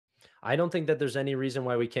I don't think that there's any reason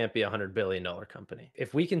why we can't be a $100 billion company.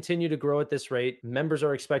 If we continue to grow at this rate, members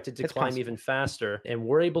are expected to It's climb even possible. faster, and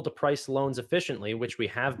we're able to price loans efficiently, which we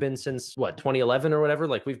have been since what, 2011 or whatever.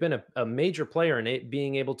 Like we've been a major player in it,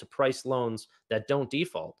 being able to price loans that don't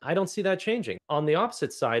default. I don't see that changing. On the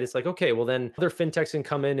opposite side, it's like, okay, well, then other fintechs can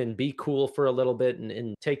come in and be cool for a little bit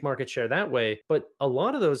and take market share that way. But a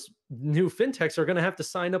lot of those new fintechs are going to have to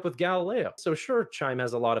sign up with Galileo. So sure, Chime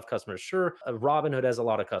has a lot of customers. Sure, Robinhood has a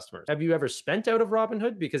lot of customers. Have you ever spent out of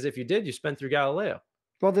Robinhood? Because if you did, you spent through Galileo.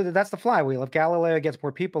 Well, that's the flywheel. If Galileo gets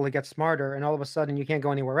more people, it gets smarter, and all of a sudden you can't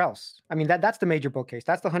go anywhere else. I mean, that's the major bull case.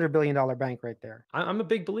 That's the $100 billion bank right there. I'm a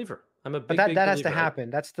big believer. I'm a But big, that big that has to believer. happen.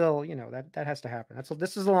 That's still, that has to happen.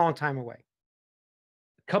 This is a long time away.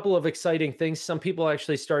 Couple of exciting things. Some people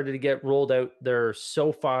actually started to get rolled out their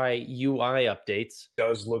SoFi UI updates.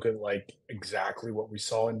 Does look at like exactly what we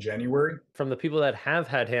saw in January. From the people that have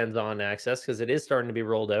had hands-on access, because it is starting to be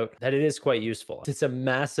rolled out, that it is quite useful. It's a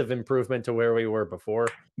massive improvement to where we were before.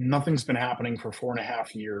 Nothing's been happening for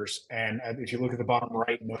 4.5 years. And if you look at the bottom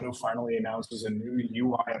right, Moto finally announces a new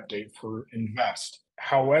UI update for Invest.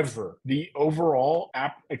 However, the overall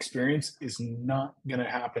app experience is not going to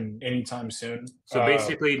happen anytime soon. So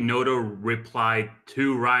basically, Noto replied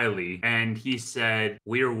to Riley and he said,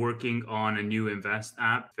 we are working on a new Invest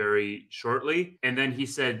app very shortly. And then he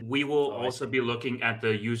said, we will also be looking at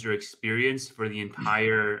the user experience for the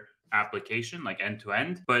entire application, like end to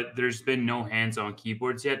end, but there's been no hands-on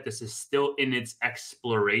keyboards yet. This is still in its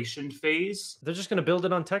exploration phase. They're just going to build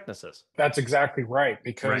it on Technisys. That's exactly right.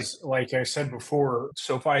 Because like I said before,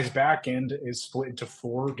 SoFi's backend is split into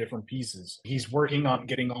 4 different pieces. He's working on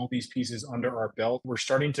getting all these pieces under our belt. We're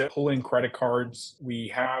starting to pull in credit cards. We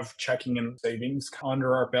have checking and savings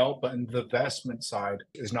under our belt, but the investment side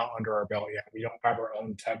is not under our belt yet. We don't have our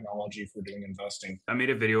own technology for doing investing. I made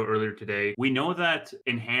a video earlier today. We know that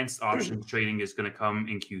enhanced options trading is going to come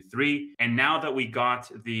in Q3. And now that we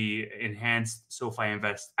got the enhanced SoFi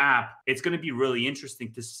Invest app, it's going to be really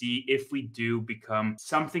interesting to see if we do become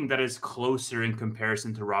something that is closer in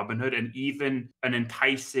comparison to Robinhood and even an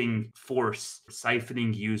enticing force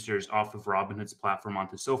siphoning users off of Robinhood's platform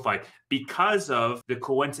onto SoFi because of the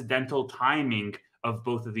coincidental timing of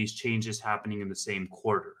both of these changes happening in the same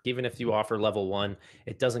quarter. Even if you offer level 1,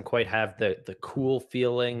 it doesn't quite have the cool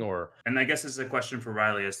feeling or... And I guess this is a question for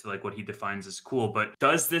Riley as to like what he defines as cool, but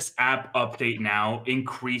does this app update now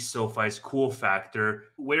increase SoFi's cool factor?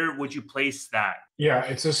 Where would you place that? Yeah,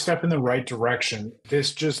 it's a step in the right direction.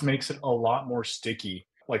 This just makes it a lot more sticky.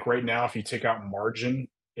 Like right now, if you take out margin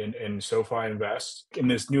in SoFi Invest, in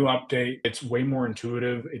this new update, it's way more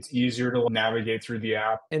intuitive. It's easier to navigate through the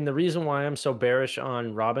app. And the reason why I'm so bearish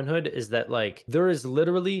on Robinhood is that like there is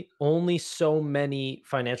literally only so many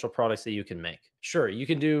financial products that you can make. Sure, you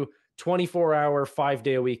can do 24-hour,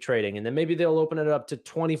 5-day-a-week trading, and then maybe they'll open it up to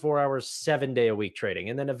 24 hours, 7-day-a-week trading.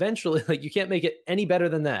 And then eventually, like you can't make it any better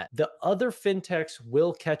than that. The other fintechs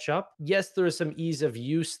will catch up. Yes, there is some ease of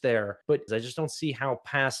use there, but I just don't see how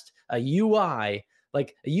past a UI.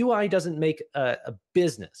 Like a UI doesn't make a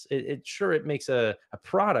business. It makes a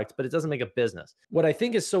product, but it doesn't make a business. What I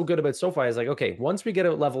think is so good about SoFi is like, okay, once we get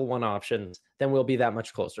out level 1 options, then we'll be that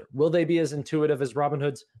much closer. Will they be as intuitive as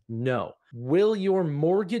Robinhood's? No. Will your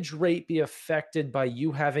mortgage rate be affected by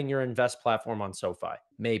you having your invest platform on SoFi?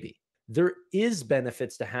 Maybe. There is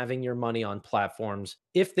benefits to having your money on platforms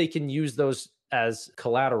if they can use those as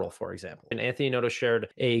collateral, for example. And Anthony Noto shared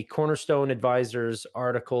a Cornerstone Advisors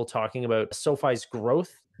article talking about SoFi's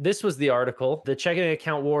growth. This was the article. The checking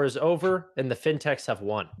account war is over and the fintechs have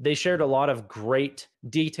won. They shared a lot of great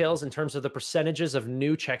details in terms of the percentages of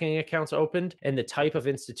new checking accounts opened and the type of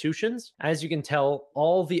institutions. As you can tell,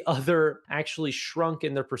 all the other actually shrunk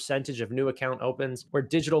in their percentage of new account opens, where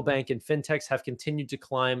digital bank and fintechs have continued to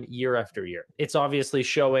climb year after year. It's obviously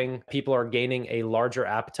showing people are gaining a larger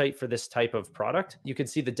appetite for this type of product. You can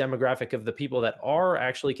see the demographic of the people that are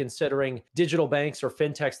actually considering digital banks or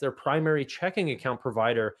fintechs their primary checking account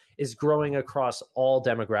provider is growing across all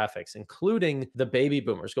demographics, including the baby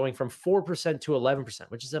boomers, going from 4% to 11%,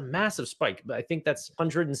 which is a massive spike. But I think that's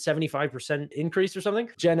 175% increase or something.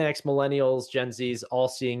 Gen X, millennials, Gen Zs, all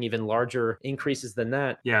seeing even larger increases than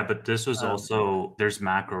that. Yeah, but this was also, there's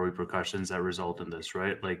macro repercussions that result in this,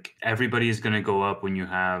 right? Like everybody is going to go up when you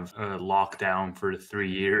have a lockdown for 3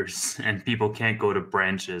 years and people can't go to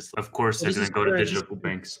branches. Of course, they're going to go to digital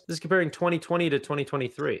banks. This is comparing 2020 to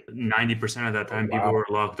 2023. 90% of that time, people were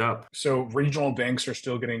locked locked up. So regional banks are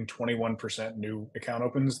still getting 21% new account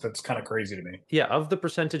opens. That's kind of crazy to me. Yeah, of the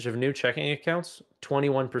percentage of new checking accounts,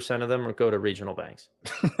 21% of them go to regional banks.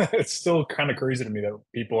 It's still kind of crazy to me that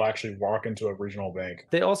people actually walk into a regional bank.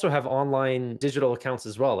 They also have online digital accounts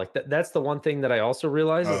as well. Like that's the one thing that I also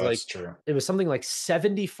realized is like, That's true. it was something like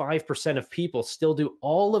 75% of people still do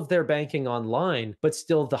all of their banking online, but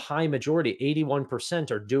still the high majority,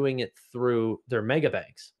 81%, are doing it through their mega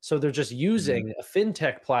banks. So they're just using a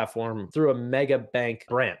fintech platform through a mega bank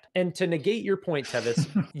brand. And to negate your point, Tevis,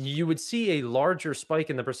 you would see a larger spike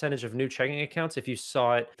in the percentage of new checking accounts if you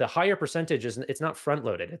saw it. The higher percentage is it's not front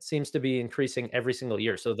loaded. It seems to be increasing every single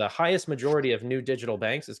year. So the highest majority of new digital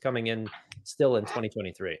banks is coming in still in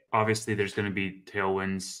 2023. Obviously, there's going to be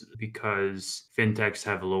tailwinds because fintechs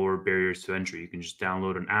have lower barriers to entry. You can just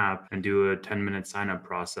download an app and do a 10-minute sign-up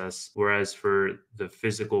process. Whereas for the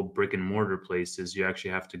physical brick and mortar places, you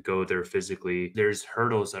actually have to go there physically. There's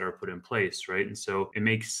hurdles that are put in place, right? And so it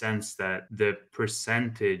makes sense that the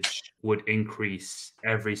percentage would increase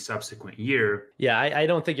every subsequent year. Yeah, I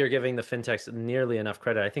don't think you're giving the fintechs nearly enough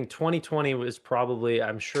credit. I think 2020 was probably,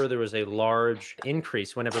 I'm sure there was a large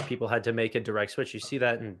increase whenever people had to make a direct switch. You see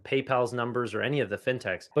that in PayPal's numbers or any of the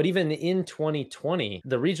fintechs. But even in 2020,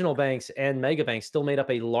 the regional banks and mega banks still made up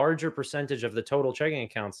a larger percentage of the total checking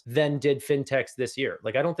accounts than did fintechs this year.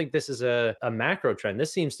 Like, I don't think this is a macro trend.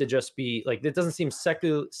 This seems to just be like, it doesn't seem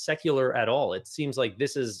secular at all. It seems like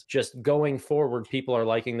this is just going forward. People are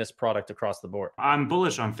liking this product across the board. I'm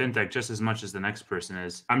bullish on fintech just as much as the next person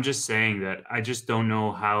is. I'm just saying that I just don't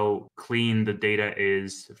know how clean the data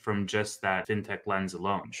is from just that fintech lens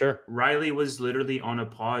alone. Sure. Riley was literally on a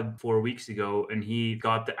pod 4 weeks ago and he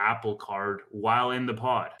got the Apple card while in the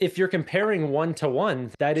pod. If you're comparing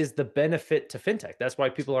one-to-one, that is the benefit to fintech. That's why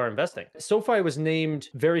people are investing. SoFi was named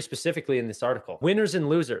very specifically in this article. Winners and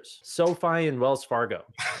losers, SoFi and Wells Fargo.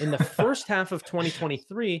 In the first half of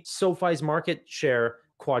 2023, SoFi's market share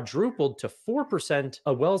quadrupled to 4%.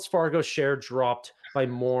 A Wells Fargo share dropped by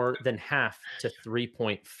more than half to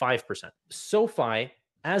 3.5%. SoFi,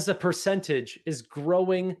 as a percentage, is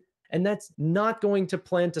growing, and that's not going to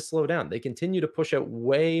plan to slow down. They continue to push out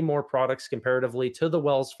way more products comparatively to the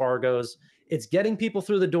Wells Fargos. It's getting people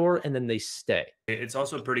through the door, and then they stay. It's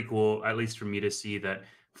also pretty cool, at least for me, to see that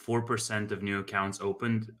 4% of new accounts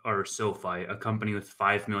opened are SoFi, a company with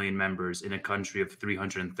 5 million members in a country of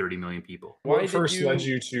 330 million people. What first led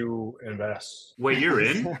you to invest? Wait, you're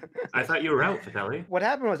in? I thought you were out, Vitaly. What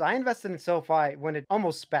happened was I invested in SoFi when it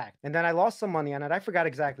almost SPAC'd, and then I lost some money on it. I forgot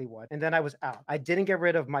exactly what, and then I was out. I didn't get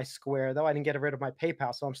rid of my Square, though. I didn't get rid of my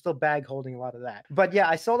PayPal, so I'm still bag holding a lot of that. But yeah,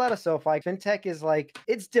 I sold out of SoFi. Fintech is like,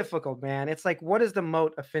 it's difficult, man. It's like, what is the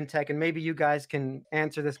moat of fintech? And maybe you guys can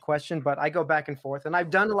answer this question, but I go back and forth, and I've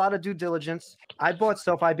done a lot of due diligence. I bought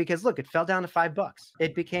SoFi because look, it fell down to $5.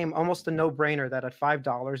 It became almost a no-brainer that at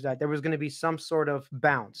 $5 that there was going to be some sort of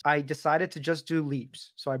bounce. I decided to just do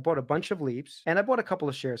leaps. So I bought a bunch of leaps and I bought a couple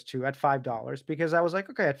of shares too at $5 because I was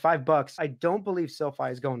like, okay, at $5, I don't believe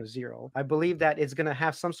SoFi is going to zero. I believe that it's going to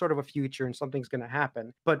have some sort of a future and something's going to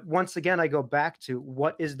happen. But once again, I go back to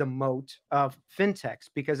what is the moat of fintechs?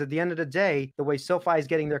 Because at the end of the day, the way SoFi is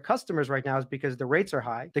getting their customers right now is because the rates are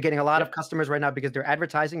high. They're getting a lot of customers right now because they're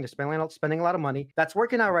advertising, they're spending a lot of money. That's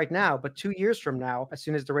working out right now. But 2 years from now, as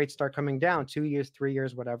soon as the rates start coming down, 2 years, 3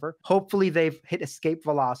 years, whatever, hopefully they've hit escape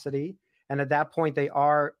velocity. And at that point, they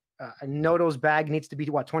are, Noto's bag needs to be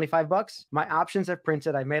what, $25? My options have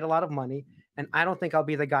printed. I made a lot of money. And I don't think I'll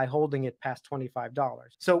be the guy holding it past $25.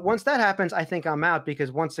 So once that happens, I think I'm out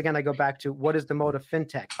because once again, I go back to what is the mode of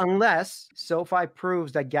fintech? Unless SoFi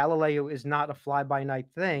proves that Galileo is not a fly-by-night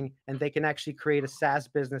thing and they can actually create a SaaS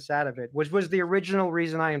business out of it, which was the original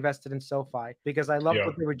reason I invested in SoFi because I loved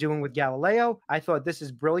what they were doing with Galileo. I thought this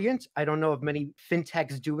is brilliant. I don't know of many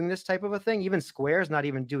fintechs doing this type of a thing. Even Square's not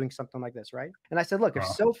even doing something like this, right? And I said, look, if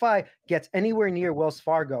SoFi gets anywhere near Wells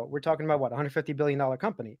Fargo, we're talking about what, $150 billion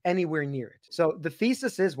company, anywhere near it. So the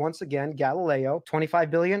thesis is, once again, Galileo,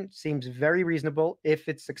 25 billion seems very reasonable if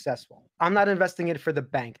it's successful. I'm not investing in it for the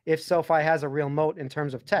bank. If SoFi has a real moat in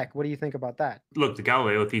terms of tech, what do you think about that? Look, the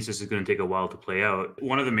Galileo thesis is going to take a while to play out.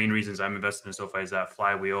 One of the main reasons I'm invested in SoFi is that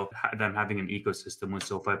Flywheel, them having an ecosystem with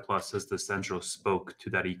SoFi Plus as the central spoke to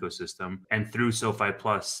that ecosystem. And through SoFi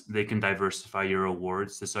Plus, they can diversify your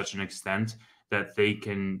rewards to such an extent that they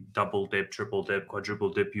can double dip, triple dip, quadruple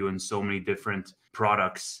dip you in so many different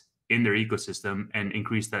products in their ecosystem and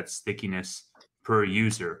increase that stickiness per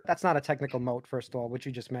user. That's not a technical moat, first of all, which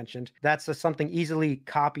you just mentioned. That's something easily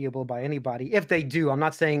copyable by anybody. If they do, I'm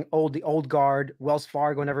not saying the old guard, Wells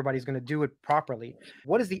Fargo, and everybody's going to do it properly.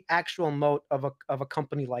 What is the actual moat of a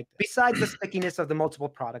company like this? Besides the stickiness of the multiple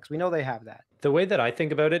products, we know they have that. The way that I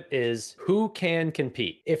think about it is who can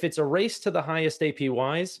compete? If it's a race to the highest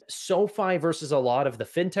APYs, SoFi versus a lot of the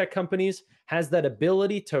fintech companies has that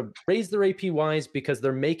ability to raise their APYs because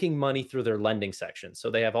they're making money through their lending section.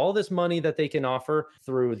 So they have all this money that they can offer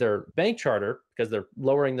through their bank charter because they're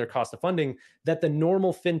lowering their cost of funding that the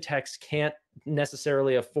normal fintechs can't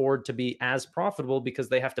necessarily afford to be as profitable because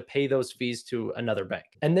they have to pay those fees to another bank.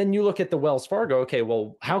 And then you look at the Wells Fargo, okay,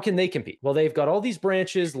 well, how can they compete? Well, they've got all these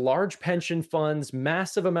branches, large pension funds,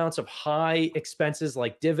 massive amounts of high expenses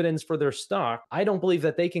like dividends for their stock. I don't believe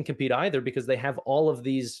that they can compete either because they have all of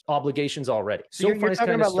these obligations already. So you're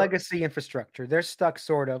talking about legacy infrastructure. They're stuck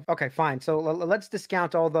sort of. Okay, fine. So let's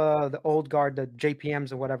discount all the old guard, the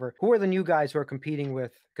JPMs or whatever. Who are the new guys who are competing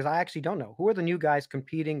with? Because I actually don't know. Who are the new guys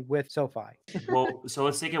competing with SoFi? Well, so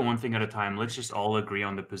let's take it one thing at a time. Let's just all agree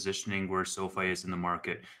on the positioning where SoFi is in the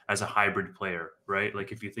market as a hybrid player, right?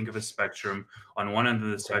 Like if you think of a spectrum, on one end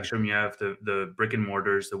of the spectrum, you have the brick and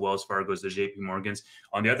mortars, the Wells Fargos, the JP Morgans.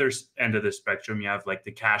 On the other end of the spectrum, you have like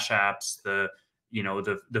the cash apps,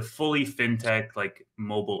 the fully fintech, like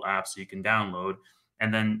mobile apps you can download.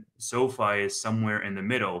 And then SoFi is somewhere in the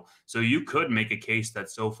middle. So you could make a case that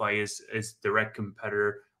SoFi is direct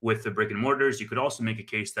competitor with the brick and mortars. You could also make a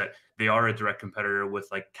case that they are a direct competitor with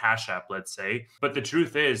like Cash App, let's say. But the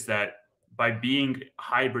truth is that by being a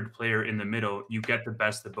hybrid player in the middle, you get the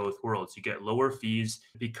best of both worlds. You get lower fees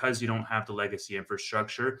because you don't have the legacy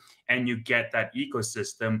infrastructure, and you get that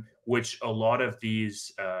ecosystem, which a lot of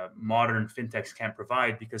these modern fintechs can't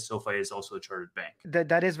provide because SoFi is also a chartered bank.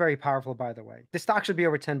 That is very powerful, by the way. The stock should be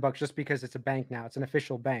over $10 just because it's a bank now. It's an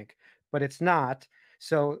official bank, but it's not.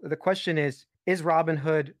 So the question is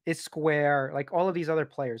Robinhood, is Square, like all of these other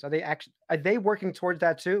players, are they working towards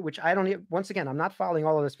that too? Which I don't, once again, I'm not following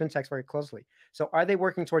all of this fintechs very closely. So are they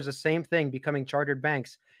working towards the same thing, becoming chartered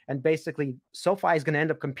banks? And basically SoFi is going to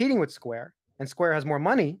end up competing with Square, and Square has more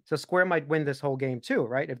money. So Square might win this whole game too,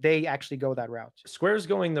 right? If they actually go that route. Square's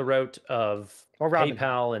going the route of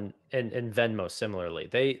PayPal and Venmo similarly.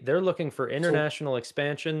 They're looking for international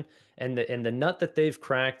expansion, and the nut that they've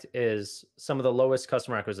cracked is some of the lowest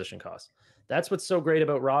customer acquisition costs. That's what's so great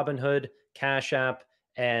about Robinhood, Cash App,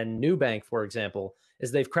 and Nubank, for example,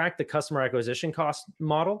 is they've cracked the customer acquisition cost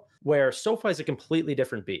model, where SoFi is a completely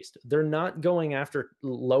different beast. They're not going after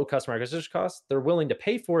low customer acquisition costs. They're willing to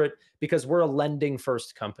pay for it because we're a lending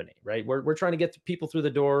first company, right? We're trying to get people through the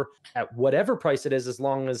door at whatever price it is, as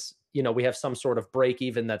long as we have some sort of break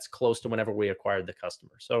even that's close to whenever we acquired the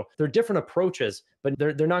customer. So they're different approaches, but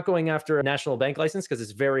they're not going after a national bank license because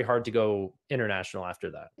it's very hard to go international after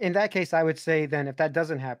that. In that case, I would say then if that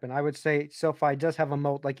doesn't happen, I would say SoFi does have a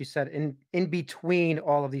moat, like you said, in between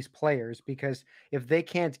all of these players, because if they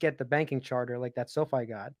can't get the banking charter like that SoFi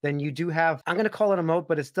got, then you do have, I'm going to call it a moat,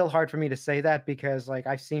 but it's still hard for me to say that because like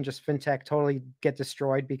I've seen just fintech totally get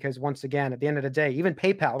destroyed because once again, at the end of the day, even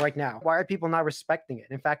PayPal right now, why are people not respecting it?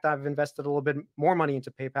 In fact, I've invested a little bit more money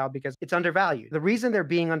into PayPal because it's undervalued. The reason they're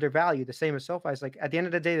being undervalued, the same as SoFi, is like at the end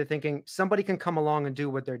of the day, they're thinking somebody can come along and do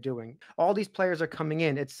what they're doing. All these players are coming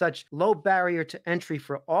in. It's such low barrier to entry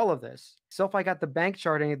for all of this. SoFi got the bank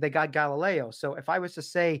charting, they got Galileo. So if I was to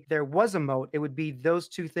say there was a moat, it would be those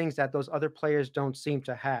two things that those other players don't seem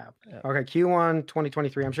to have. Yeah. Okay, Q1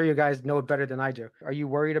 2023. I'm sure you guys know it better than I do. Are you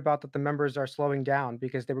worried about that the members are slowing down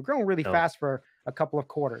because they were growing really fast for a couple of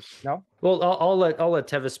quarters? No? Well, I'll let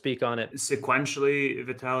Tevis speak on it. Sequentially,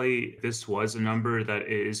 Vitaly, this was a number that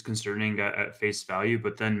is concerning at face value,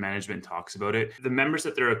 but then management talks about it. The members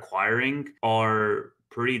that they're acquiring are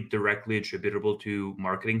pretty directly attributable to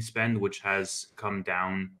marketing spend, which has come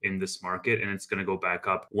down in this market, and it's going to go back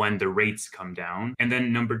up when the rates come down. And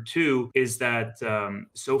then number two is that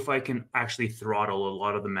SoFi can actually throttle a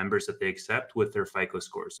lot of the members that they accept with their FICO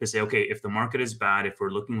scores. They say, okay, if the market is bad, if we're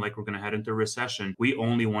looking like we're going to head into recession, we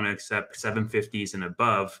only want to accept 750s and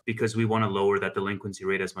above because we want to lower that delinquency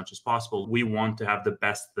rate as much as possible. We want to have the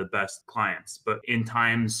best clients. But in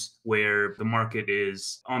times where the market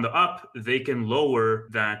is on the up, they can lower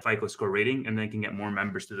that FICO score rating and they can get more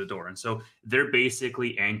members to the door. And so they're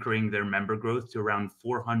basically anchoring their member growth to around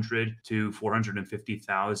 400 to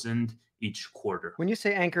 450,000 each quarter. When you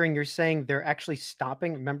say anchoring, you're saying they're actually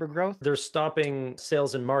stopping member growth? They're stopping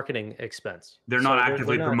sales and marketing expense. They're not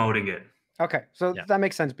actively promoting it. Okay, so Yeah. that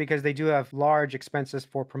makes sense because they do have large expenses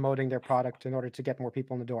for promoting their product in order to get more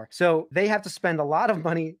people in the door. So they have to spend a lot of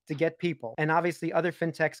money to get people. And obviously other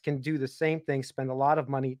fintechs can do the same thing, spend a lot of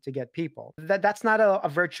money to get people. That's not a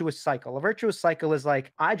virtuous cycle. A virtuous cycle is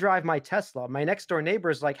like, I drive my Tesla, my next door neighbor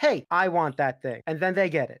is like, hey, I want that thing. And then they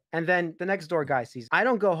get it. And then the next door guy sees it. I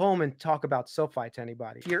don't go home and talk about SoFi to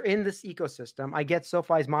anybody. If you're in this ecosystem, I get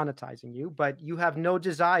SoFi's monetizing you, but you have no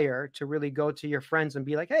desire to really go to your friends and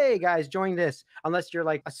be like, hey guys, join this, unless you're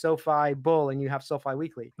like a SoFi bull and you have SoFi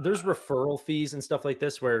Weekly. There's referral fees and stuff like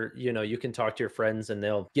this where, you can talk to your friends and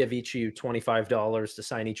they'll give each of you $25 to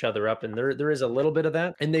sign each other up. And there is a little bit of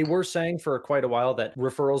that. And they were saying for quite a while that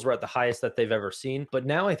referrals were at the highest that they've ever seen. But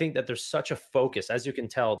now I think that there's such a focus. As you can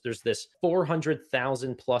tell, there's this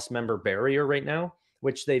 400,000 plus member barrier right now,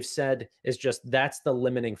 which they've said is just, that's the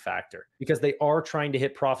limiting factor because they are trying to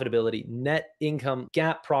hit profitability, net income,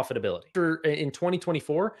 GAAP profitability. In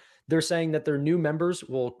 2024, they're saying that their new members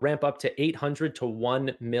will ramp up to 800 to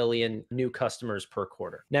 1 million new customers per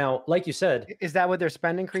quarter. Now, like you said, is that with their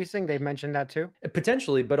spend increasing? They've mentioned that too?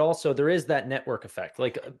 Potentially, but also there is that network effect.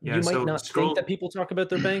 Like you might not think that people talk about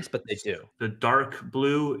their banks, but they do. The dark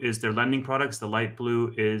blue is their lending products. The light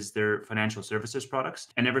blue is their financial services products.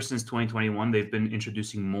 And ever since 2021, they've been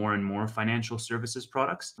introducing more and more financial services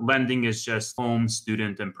products. Lending is just home,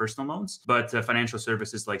 student, and personal loans. But financial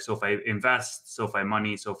services like SoFi Invest, SoFi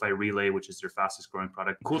Money, SoFi Relay, which is their fastest growing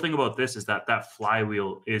product. The cool thing about this is that that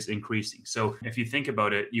flywheel is increasing. So if you think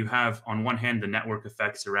about it, you have on one hand the network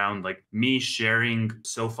effects around like me sharing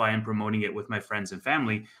SoFi and promoting it with my friends and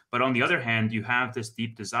family. But on the other hand, you have this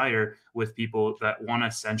deep desire with people that want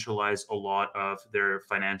to centralize a lot of their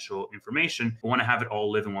financial information, want to have it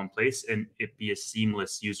all live in one place and it be a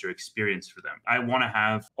seamless user experience for them. I want to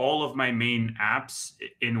have all of my main apps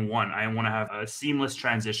in one. I want to have a seamless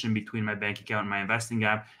transition between my bank account and my investing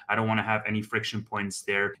app. I don't want to have any friction points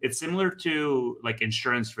there. It's similar to like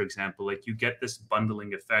insurance, for example. Like you get this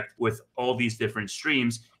bundling effect with all these different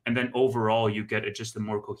streams. And then overall, you get just a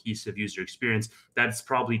more cohesive user experience that's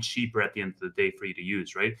probably cheaper at the end of the day for you to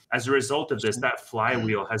use, right? As a result of this, that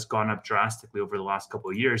flywheel has gone up drastically over the last couple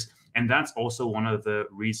of years. And that's also one of the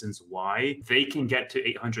reasons why they can get to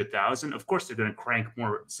 800,000. Of course, they're going to crank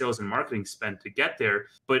more sales and marketing spend to get there,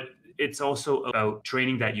 but it's also about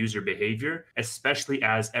training that user behavior, especially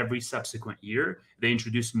as every subsequent year, they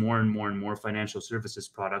introduce more and more and more financial services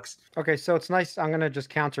products. Okay, so it's nice. I'm going to just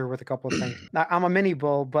counter with a couple of things. Now, I'm a mini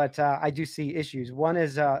bull, but I do see issues. One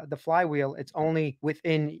is the flywheel. It's only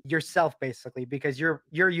within yourself, basically, because you're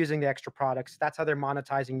using the extra products. That's how they're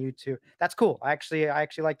monetizing you too. That's cool. I actually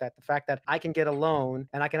like that. The fact that I can get a loan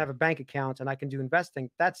and I can have a bank account and I can do investing,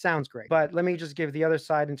 that sounds great. But let me just give the other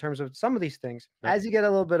side in terms of some of these things. As you get a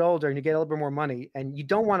little bit older and you get a little bit more money and you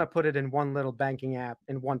don't want to put it in one little banking app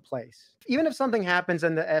in one place. Even if something happens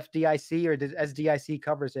and the FDIC or the SDIC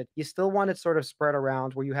covers it, you still want it sort of spread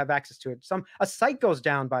around where you have access to it. A site goes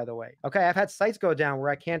down, by the way. Okay, I've had sites go down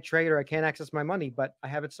where I can't trade or I can't access my money, but I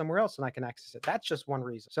have it somewhere else and I can access it. That's just one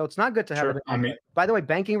reason. So it's not good to have it. I mean, by the way,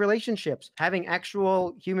 banking relationships, having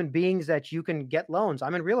actual human beings that you can get loans.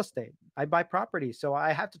 I'm in real estate. I buy properties. So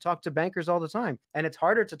I have to talk to bankers all the time. And it's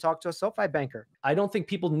harder to talk to a SoFi banker. I don't think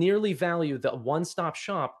people nearly value the one-stop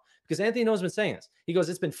shop because Anthony knows been saying this. He goes,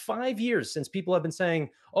 it's been 5 years since people have been saying,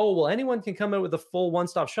 oh, well, anyone can come out with a full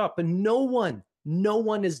one-stop shop, but no one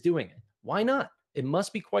is doing it. Why not? It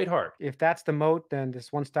must be quite hard. If that's the moat, then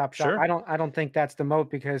this one-stop shop, Sure. I don't think that's the moat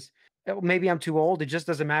because maybe I'm too old. It just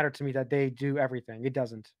doesn't matter to me that they do everything. It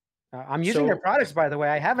doesn't. I'm using their products, by the way.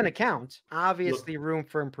 I have an account. Obviously, room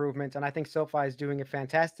for improvement. And I think SoFi is doing a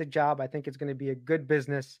fantastic job. I think it's going to be a good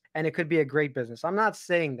business and it could be a great business. I'm not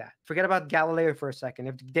saying that. Forget about Galileo for a second.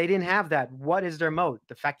 If they didn't have that, what is their moat?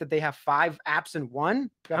 The fact that they have 5 apps in one?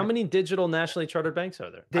 How many digital nationally chartered banks are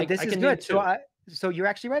there? This is good. So you're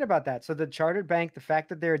actually right about that. So the chartered bank, the fact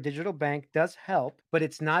that they're a digital bank does help, but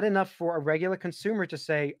it's not enough for a regular consumer to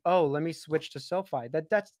say, oh, let me switch to SoFi.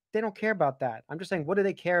 They don't care about that. I'm just saying, what do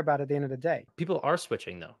they care about at the end of the day? People are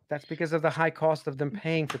switching though. That's because of the high cost of them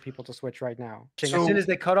paying for people to switch right now. As soon as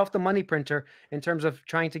they cut off the money printer in terms of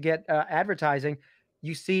trying to get advertising,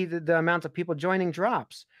 you see the amount of people joining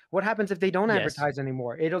drops. What happens if they don't advertise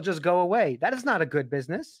anymore? It'll just go away. That is not a good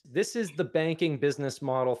business. This is the banking business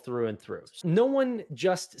model through and through. No one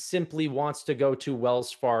just simply wants to go to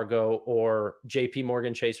Wells Fargo or JP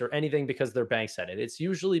Morgan Chase or anything because their bank said it. It's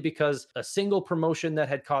usually because a single promotion that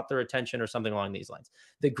had caught their attention or something along these lines.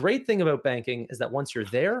 The great thing about banking is that once you're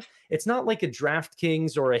there, it's not like a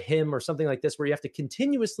DraftKings or a HIM or something like this where you have to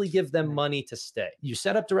continuously give them money to stay. You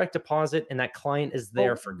set up direct deposit and that client is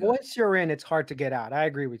there for good. Once you're in, it's hard to get out. I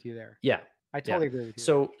agree with you there. Yeah. I totally agree with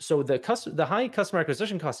you. So the high customer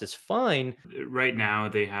acquisition cost is fine. Right now,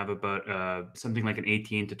 they have about something like an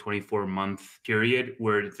 18 to 24 month period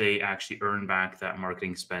where they actually earn back that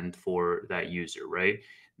marketing spend for that user, right?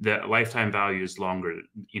 The lifetime value is longer,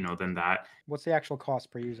 than that. What's the actual cost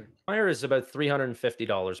per user? Fire is about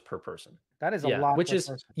 $350 per person. That is a lot which per is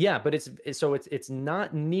person. but it's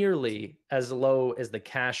not nearly as low as the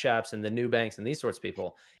Cash Apps and the new banks and these sorts of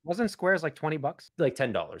people. Wasn't Square's like $20? Like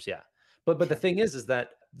 $10, yeah. But the thing is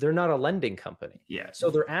that they're not a lending company. Yeah. So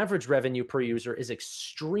their average revenue per user is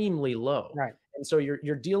extremely low. Right. And so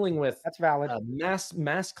you're dealing with That's valid.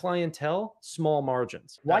 Mass clientele, small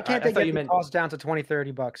margins. Why can't they get the cost down to 20,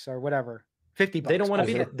 30 bucks or whatever? 50 bucks. They don't want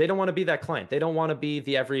to be they don't want to be that client. They don't want to be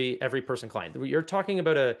the every person client. You're talking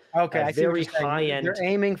about a very high end. They're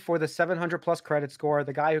aiming for the 700 plus credit score,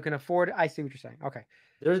 the guy who can afford it. I see what you're saying. Okay.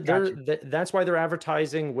 That's why they're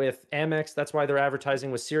advertising with Amex. That's why they're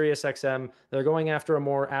advertising with SiriusXM. They're going after a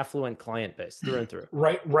more affluent client base through and through.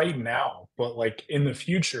 Right now, but like in the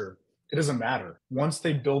future, it doesn't matter. Once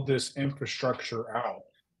they build this infrastructure out,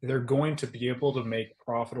 they're going to be able to make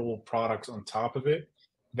profitable products on top of it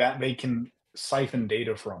that they can siphon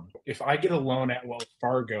data from. If I get a loan at Wells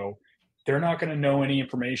Fargo, they're not going to know any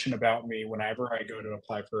information about me whenever I go to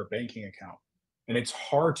apply for a banking account. And it's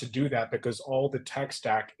hard to do that because all the tech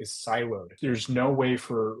stack is siloed. There's no way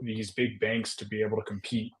for these big banks to be able to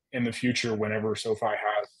compete in the future whenever SoFi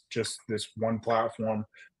has just this one platform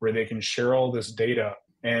where they can share all this data,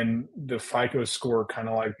 and the FICO score kind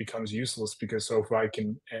of like becomes useless because SoFi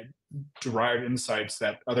can derive insights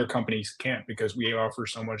that other companies can't because we offer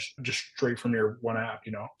so much just straight from your one app,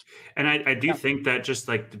 And I do think that, just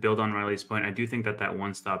like to build on Riley's point, I do think that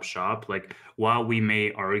one-stop shop, like while we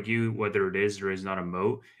may argue whether it is or is not a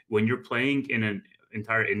moat, when you're playing in an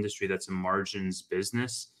entire industry that's a margins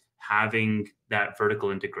business, having that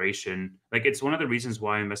vertical integration, like it's one of the reasons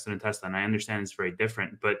why I invested in Tesla. And I understand it's very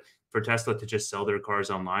different, but for Tesla to just sell their cars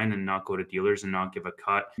online and not go to dealers and not give a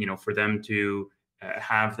cut, for them to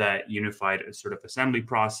have that unified sort of assembly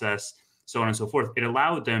process, so on and so forth, it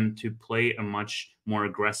allowed them to play a much more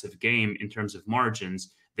aggressive game in terms of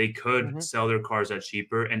margins. They could sell their cars at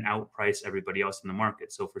cheaper and outprice everybody else in the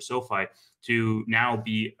market. So for SoFi to now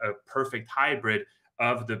be a perfect hybrid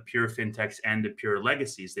of the pure fintechs and the pure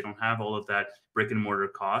legacies, they don't have all of that brick and mortar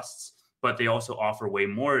costs, but they also offer way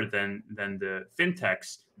more than the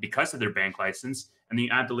fintechs because of their bank license. And then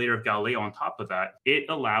you add the layer of Galileo on top of that, it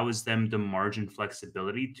allows them the margin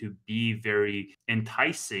flexibility to be very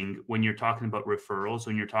enticing when you're talking about referrals,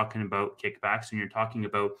 when you're talking about kickbacks, when you're talking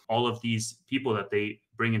about all of these people that they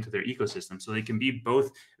bring into their ecosystem. So they can be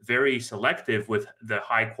both very selective with the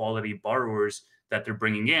high quality borrowers that they're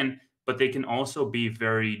bringing in, but they can also be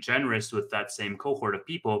very generous with that same cohort of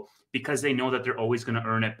people because they know that they're always going to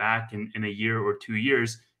earn it back in a year or 2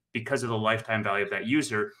 years because of the lifetime value of that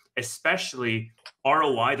user, especially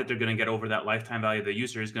ROI that they're going to get over that lifetime value of the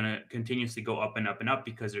user is going to continuously go up and up and up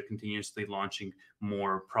because they're continuously launching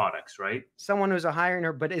more products, right? Someone who's a high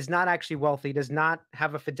earner but is not actually wealthy, does not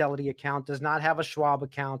have a Fidelity account, does not have a Schwab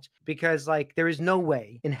account, because like there is no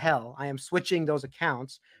way in hell I am switching those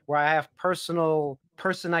accounts where I have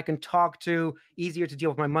person I can talk to, easier to deal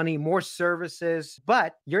with my money, more services.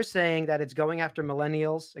 But you're saying that it's going after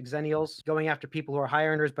millennials, exennials, going after people who are high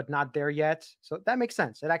earners but not there yet. So that makes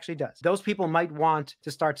sense. It actually does. Those people might want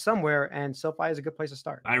to start somewhere, and SoFi is a good place to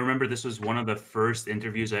start. I remember this was one of the first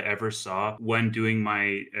interviews I ever saw when doing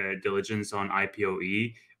my diligence on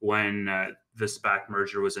IPOE. When the SPAC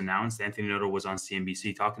merger was announced, Anthony Noto was on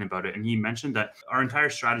CNBC talking about it. And he mentioned that our entire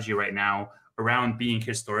strategy right now around being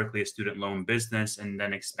historically a student loan business and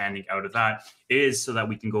then expanding out of that is so that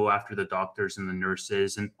we can go after the doctors and the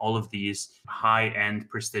nurses and all of these high-end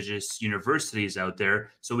prestigious universities out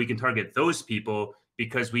there. So we can target those people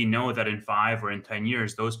because we know that in 5 or in 10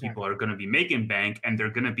 years, those people are going to be making bank and they're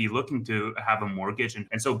going to be looking to have a mortgage.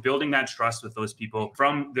 And so building that trust with those people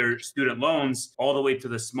from their student loans all the way to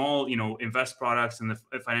the small, invest products and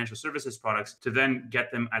the financial services products to then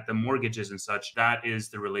get them at the mortgages and such. That is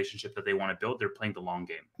the relationship that they want to build. They're playing the long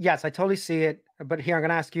game. Yes, I totally see it. But here, I'm going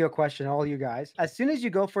to ask you a question, all you guys. As soon as you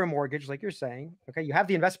go for a mortgage, like you're saying, okay, you have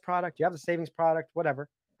the invest product, you have the savings product, whatever.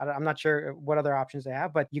 I'm not sure what other options they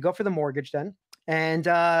have, but you go for the mortgage then. And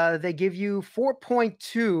they give you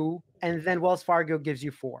 4.2, and then Wells Fargo gives you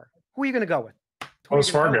 4. Who are you going to go with? Wells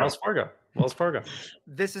Fargo. Wells Fargo. Wells Fargo.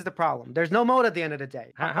 This is the problem. There's no moat at the end of the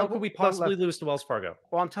day. How could we possibly lose to Wells Fargo?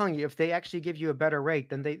 Well, I'm telling you, if they actually give you a better rate,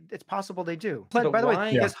 then it's possible they do. But by the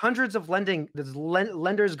why? way, there's hundreds of there's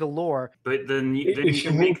lenders galore. But then you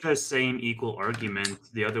can make the same equal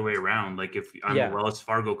argument the other way around. Like if I'm a Wells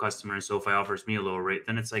Fargo customer and SoFi offers me a lower rate,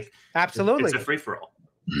 then it's like absolutely it's a free for all.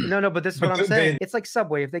 No, but this is what I'm saying. It's like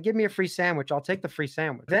Subway. If they give me a free sandwich, I'll take the free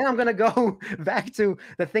sandwich. Then I'm going to go back to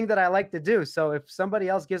the thing that I like to do. So if somebody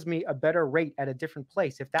else gives me a better rate at a different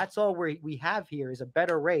place, if that's all we have here is a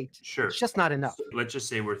better rate, sure, it's just not enough. Let's just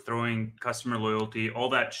say we're throwing customer loyalty, all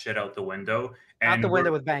that shit out the window. Out the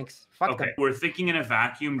window with banks. Fuck them. We're thinking in a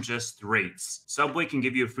vacuum, just rates. Subway can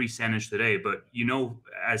give you a free sandwich today, but you know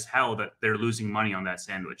as hell that they're losing money on that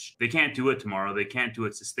sandwich. They can't do it tomorrow. They can't do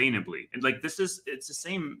it sustainably. And like it's the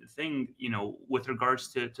same thing, you know, with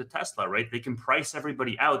regards to Tesla, right? They can price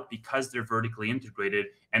everybody out because they're vertically integrated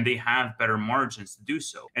and they have better margins to do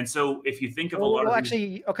so. And so if you think of a lot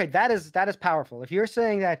of that is powerful. If you're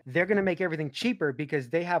saying that they're going to make everything cheaper because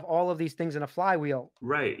they have all of these things in a flywheel.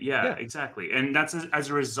 Right. Yeah. Exactly. And that's as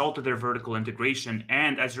a result of their vertical integration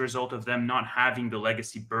and as a result of them not having the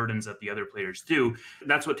legacy burdens that the other players do.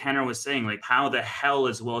 That's what Tannor was saying. Like, how the hell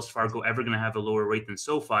is Wells Fargo ever going to have a lower rate than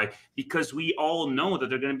SoFi? Because we all know that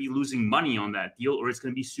they're going to be losing money on that deal, or it's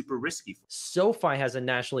going to be super risky. SoFi has a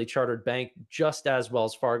nationally chartered bank just as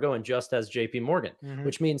Wells Fargo and just as JP Morgan,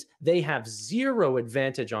 which means they have zero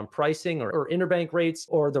advantage on pricing or interbank rates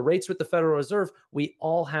or the rates with the Federal Reserve. We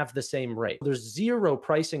all have the same rate. There's zero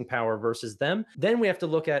pricing power versus them. Then we have to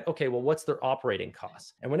look at, okay, well, what's their operating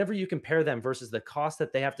costs? And whenever you compare them versus the cost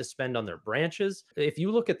that they have to spend on their branches, if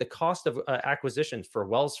you look at the cost of acquisitions for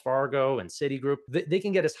Wells Fargo and Citigroup, they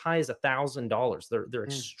can get as high as $1,000. They're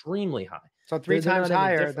extremely high. So three times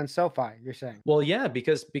higher than SoFi, you're saying? Well, yeah,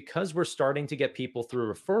 because we're starting to get people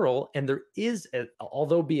through referral, and there is,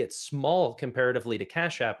 although be it small comparatively to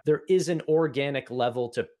Cash App, there is an organic level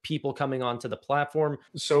to people coming onto the platform.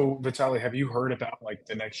 So Vitaly, have you heard about like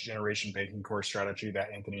the next generation banking core strategy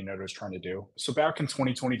that Anthony Noto is trying to do? So back in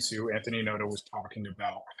 2022, Anthony Noto was talking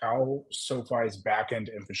about how SoFi's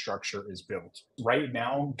backend infrastructure is built. Right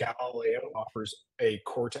now, Galileo offers a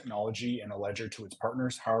core technology and a ledger to its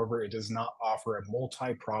partners. However, it does not offer a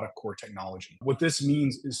multi-product core technology. What this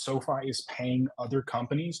means is SoFi is paying other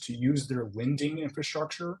companies to use their lending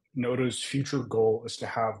infrastructure. Noto's future goal is to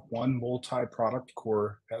have one multi-product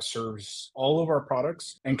core that serves all of our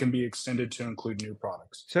products and can be extended to include new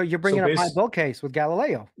products. So you're bringing up my bull case with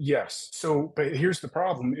Galileo. Yes. So, but here's the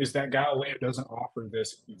problem is that Galileo doesn't offer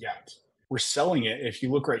this yet. We're selling it. If you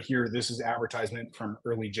look right here, this is advertisement from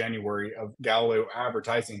early January of Galileo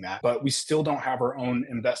advertising that, but we still don't have our own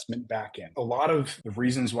investment backend. A lot of the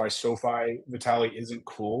reasons why SoFi Vitaly isn't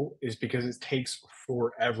cool is because it takes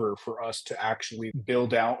forever for us to actually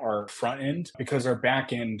build out our front end because our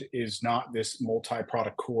back end is not this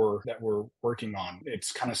multi-product core that we're working on.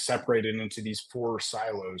 It's kind of separated into these 4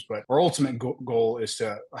 silos, but our ultimate goal is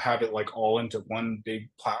to have it like all into one big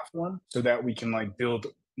platform so that we can like build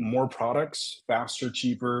more products faster,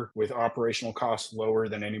 cheaper, with operational costs lower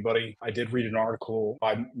than anybody. I did read an article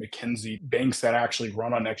by McKinsey. Banks that actually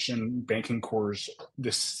run on next-gen banking cores,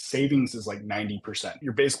 the savings is like 90%.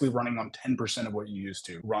 You're basically running on 10% of what you used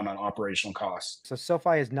to run on operational costs. So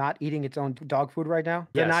SoFi is not eating its own dog food right now?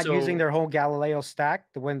 They're not using their whole Galileo stack,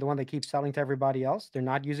 the one they keep selling to everybody else? They're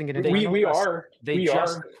not using it internally? We are. They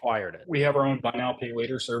just acquired it. We have our own buy now, pay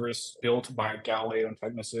later service built by Galileo and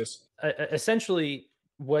Technisys. Essentially,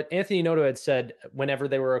 what Anthony Noto had said whenever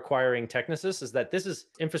they were acquiring Technisys is that this is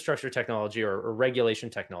infrastructure technology or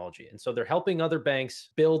regulation technology. And so they're helping other banks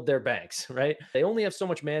build their banks, right? They only have so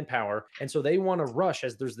much manpower. And so they want to rush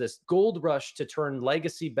as there's this gold rush to turn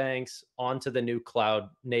legacy banks onto the new cloud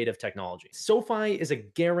native technology. SoFi is a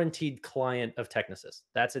guaranteed client of Technisys.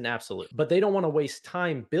 That's an absolute. But they don't want to waste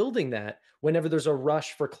time building that whenever there's a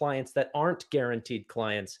rush for clients that aren't guaranteed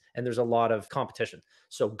clients and there's a lot of competition.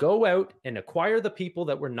 So go out and acquire the people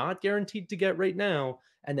that we're not guaranteed to get right now,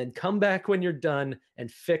 and then come back when you're done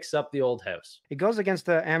and fix up the old house. It goes against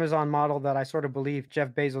the Amazon model that I sort of believe Jeff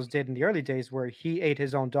Bezos did in the early days, where he ate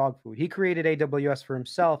his own dog food. He created AWS for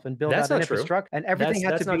himself and built out an infrastructure, and everything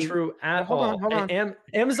had to be... That's not true at all. Hold on.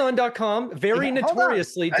 Amazon.com very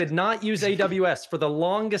notoriously did not use AWS for the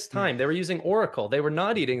longest time. They were using Oracle. They were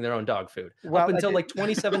not eating their own dog food up until like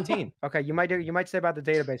 2017. Okay, you might say about the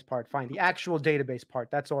database part, fine. The actual database part,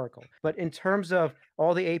 that's Oracle. But in terms of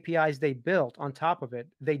all the APIs they built on top of it,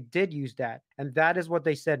 they did use that. And that is what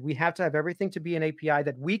they said. We have to have everything to be an API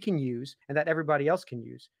that we can use and that everybody else can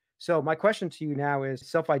use. So my question to you now is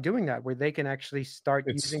SoFi doing that, where they can actually start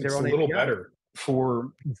using their own API? It's a little better.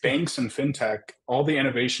 for banks and fintech, all the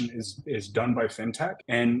innovation is done by fintech,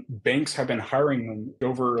 and banks have been hiring them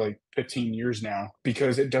over like 15 years now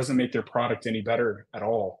because it doesn't make their product any better at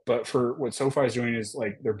all. But for what SoFi is doing is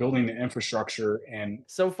like they're building the infrastructure, and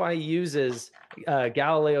SoFi uses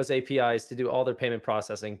Galileo's APIs to do all their payment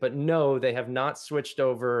processing, but no, they have not switched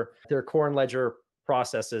over their core and ledger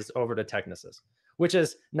processes over to Technisys, which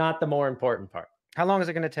is not the more important part. How long is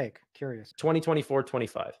it going to take? Curious. 2024,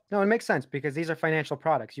 25. No, it makes sense because these are financial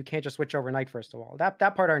products. You can't just switch overnight, first of all. That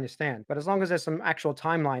part I understand. But as long as there's some actual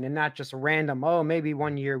timeline and not just random, oh, maybe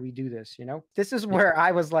 1 year we do this, you know? This is where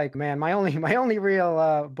I was like, man, my only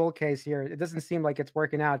real bull case here, it doesn't seem like it's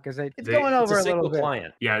working out because it's going over a little bit.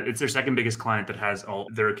 Client. Yeah, it's their second biggest client that has all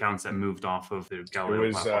their accounts that moved off of the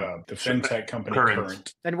Galileo platform. The fintech company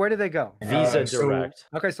Current. And where do they go? Visa Direct.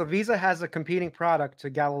 Okay, so Visa has a competing product to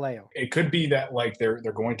Galileo. It could be that like they're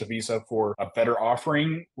going to Visa for a better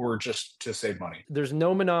offering or just to save money. There's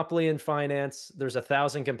no monopoly in finance. There's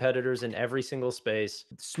 1,000 competitors in every single space.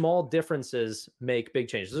 Small differences make big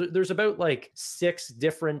changes. There's about like 6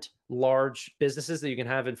 different large businesses that you can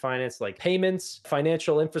have in finance, like payments,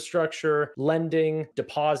 financial infrastructure, lending,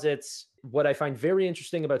 deposits. What I find very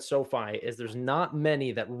interesting about SoFi is there's not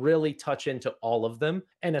many that really touch into all of them.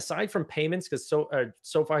 And aside from payments, because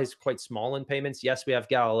SoFi is quite small in payments. Yes, we have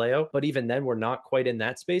Galileo, but even then we're not quite in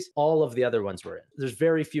that space. All of the other ones we're in. There's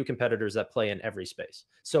very few competitors that play in every space.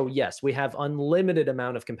 So yes, we have unlimited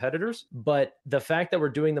amount of competitors, but the fact that we're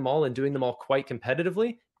doing them all and doing them all quite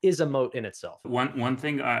competitively is a moat in itself. One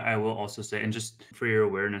thing I will also say, and just for your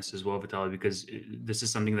awareness as well, Vitaly, because this is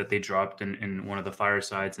something that they dropped in one of the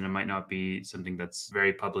firesides, and it might not be something that's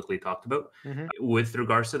very publicly talked about. With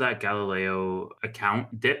regards to that Galileo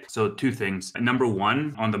account dip, so 2 things. Number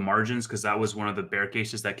 1, on the margins, because that was one of the bear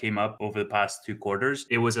cases that came up over the past 2 quarters.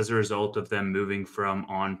 It was as a result of them moving from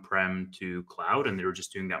on-prem to cloud, and they were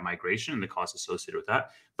just doing that migration and the costs associated with that.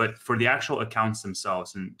 But for the actual accounts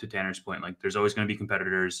themselves, and to Tannor's point, like there's always going to be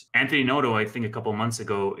competitors. Anthony Noto, I think a couple of months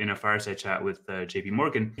ago in a fireside chat with JP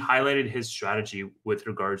Morgan, highlighted his strategy with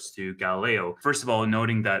regards to Galileo. First of all,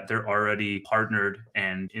 noting that they're already partnered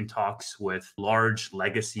and in talks with large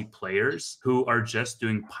legacy players who are just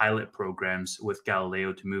doing pilot programs with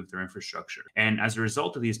Galileo to move their infrastructure. And as a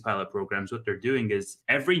result of these pilot programs, what they're doing is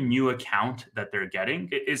every new account that they're getting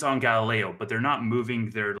is on Galileo, but they're not moving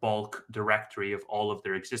their bulk directory of all of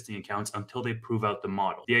their existing accounts until they prove out the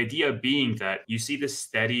model. The idea being that you see this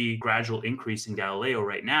steady, gradual increase in Galileo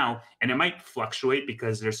right now, and it might fluctuate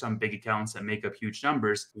because there's some big accounts that make up huge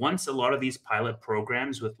numbers. Once a lot of these pilot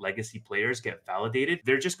programs with legacy players get validated,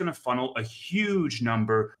 they're just going to funnel a huge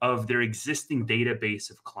number of their existing database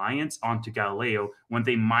of clients onto Galileo when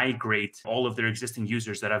they migrate all of their existing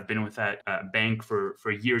users that have been with that bank for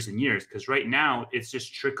years and years. Because right now, it's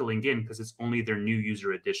just trickling in because it's only their new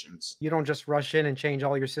user additions. You don't just rush in and change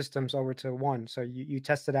all your systems over to one. So you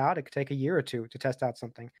test it out. It could take a year or 2 to test out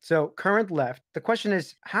something. So current left. The question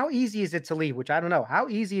is, how easy is it to leave? Which I don't know. How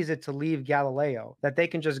easy is it to leave Galileo that they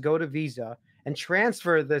can just go to Visa and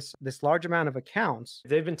transfer this large amount of accounts?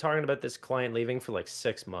 They've been talking about this client leaving for like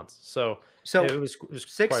 6 months. So it was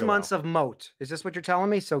 6 months of moat. Is this what you're telling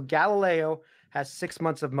me? So Galileo has 6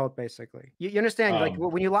 months of moat, basically. You understand? Like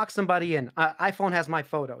when you lock somebody in, iPhone has my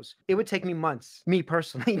photos. It would take me months, me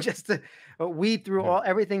personally, just to weed through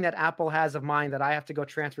everything that Apple has of mine that I have to go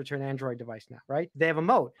transfer to an Android device now, right? They have a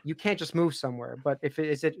moat. You can't just move somewhere. But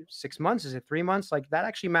is it 6 months? Is it 3 months? Like that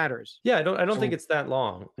actually matters. Yeah, I don't think it's that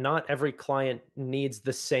long. Not every client needs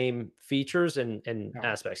the same features and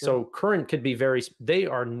aspects. Sure. So current could be they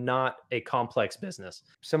are not a complex business.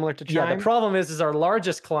 Similar to Chime? Yeah, the problem is our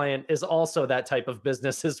largest client is also that type of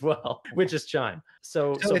business as well, which is Chime.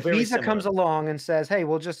 So if Visa comes along and says, hey,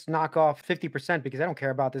 we'll just knock off 50% because I don't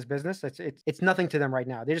care about this business, it's nothing to them right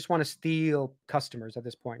now. They just want to steal customers at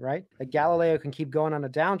this point, right? Like Galileo can keep going on a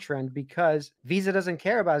downtrend because Visa doesn't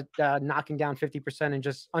care about knocking down 50% and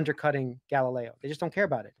just undercutting Galileo. They just don't care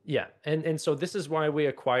about it. Yeah. And so this is why we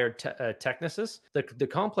acquired Technisys. The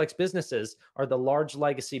complex businesses are the large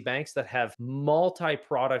legacy banks that have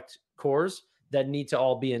multi-product cores that need to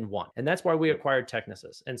all be in one. And that's why we acquired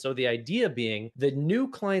Technisys. And so the idea being the new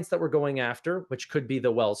clients that we're going after, which could be the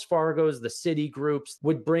Wells Fargos, the Citigroups,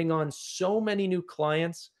 would bring on so many new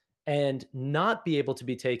clients and not be able to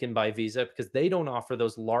be taken by Visa because they don't offer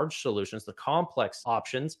those large solutions, the complex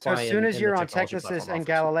options. So as soon as you're on Technisys and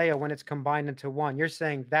Galileo, when it's combined into one, you're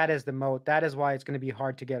saying that is the moat. That is why it's going to be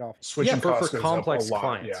hard to get off. Switching cost goes complex up a lot.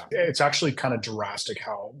 Clients. Yeah. It's actually kind of drastic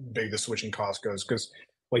how big the switching cost goes because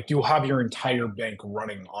like you'll have your entire bank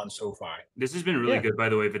running on SoFi. This has been really good, by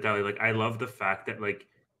the way, Vitaly. Like I love the fact that like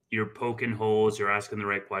you're poking holes, you're asking the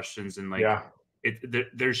right questions, and like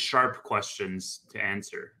there's sharp questions to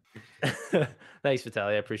answer. Thanks, Vitaly.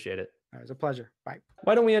 I appreciate it. It was a pleasure. Bye.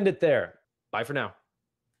 Why don't we end it there? Bye for now.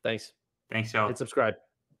 Thanks. Thanks, y'all. Hit subscribe.